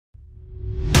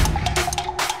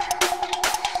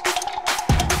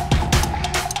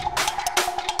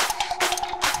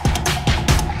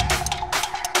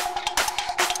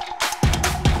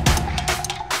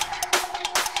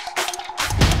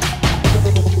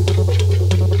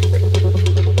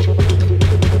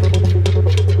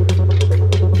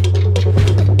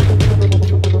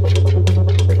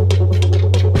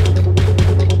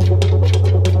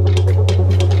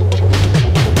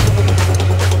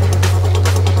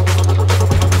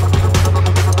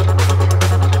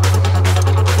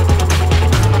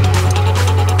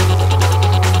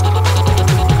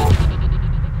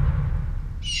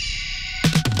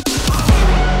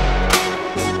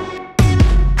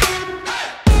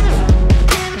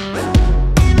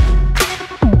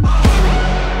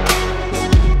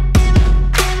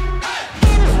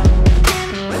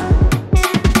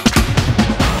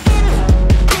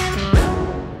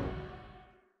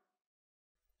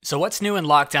So what's new in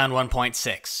Lockdown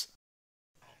 1.6?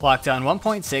 Lockdown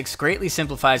 1.6 greatly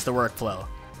simplifies the workflow.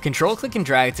 Control, click, and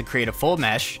drag to create a full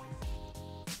mesh,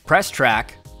 press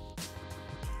track,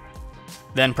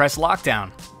 then press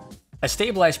Lockdown. A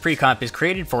stabilized pre-comp is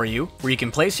created for you, where you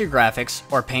can place your graphics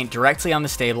or paint directly on the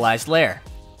stabilized layer.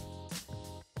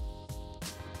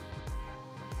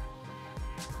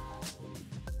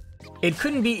 It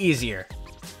couldn't be easier.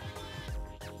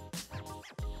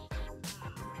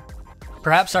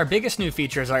 Perhaps our biggest new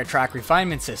feature is our track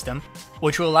refinement system,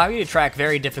 which will allow you to track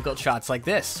very difficult shots like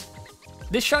this.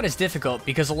 This shot is difficult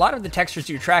because a lot of the textures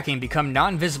you're tracking become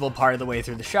non-visible part of the way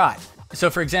through the shot.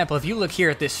 So for example, if you look here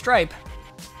at this stripe,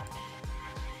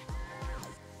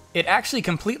 it actually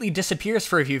completely disappears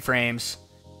for a few frames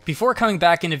before coming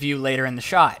back into view later in the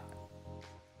shot.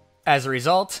 As a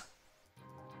result,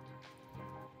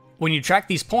 when you track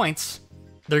these points,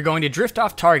 they're going to drift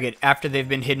off target after they've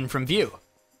been hidden from view.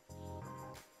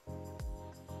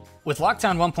 With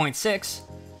Lockdown 1.6,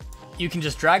 you can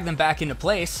just drag them back into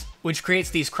place, which creates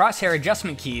these crosshair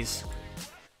adjustment keys,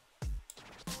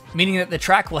 meaning that the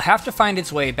track will have to find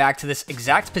its way back to this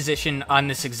exact position on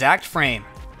this exact frame.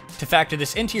 To factor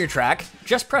this into your track,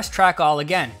 just press Track All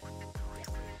again.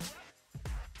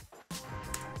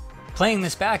 Playing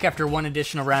this back after one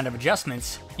additional round of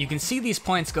adjustments, you can see these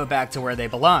points go back to where they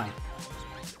belong.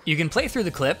 You can play through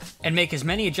the clip and make as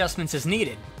many adjustments as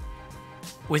needed.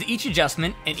 With each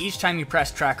adjustment, and each time you press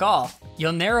Track All,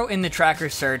 you'll narrow in the tracker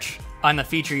search on the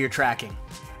feature you're tracking.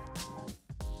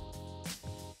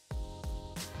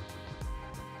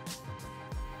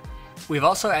 We've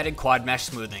also added quad mesh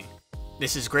smoothing.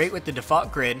 This is great with the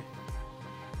default grid,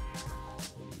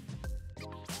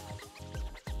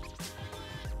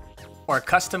 or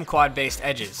custom quad-based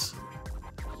edges.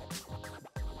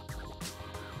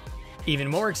 Even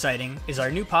more exciting is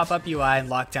our new pop-up UI in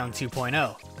Lockdown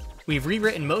 2.0. We've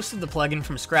rewritten most of the plugin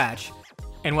from scratch,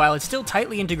 and while it's still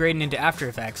tightly integrated into After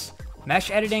Effects,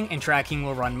 mesh editing and tracking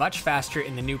will run much faster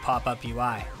in the new pop-up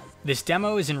UI. This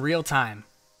demo is in real time.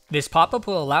 This pop-up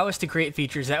will allow us to create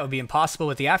features that would be impossible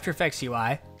with the After Effects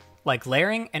UI, like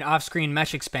layering and off-screen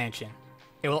mesh expansion.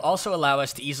 It will also allow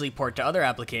us to easily port to other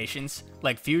applications,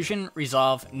 like Fusion,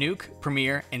 Resolve, Nuke,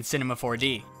 Premiere, and Cinema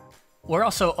 4D. We're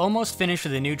also almost finished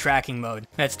with a new tracking mode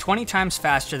that's 20 times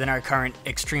faster than our current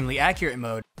extremely accurate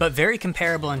mode, but very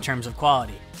comparable in terms of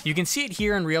quality. You can see it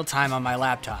here in real time on my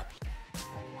laptop.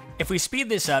 If we speed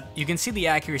this up, you can see the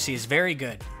accuracy is very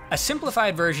good. A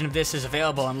simplified version of this is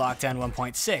available in Lockdown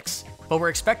 1.6, but we're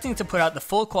expecting to put out the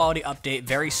full quality update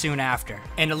very soon after,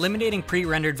 and eliminating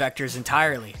pre-rendered vectors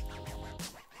entirely.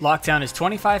 Lockdown is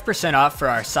 25% off for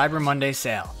our Cyber Monday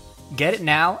sale. Get it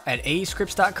now at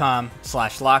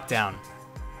aescripts.com/lockdown.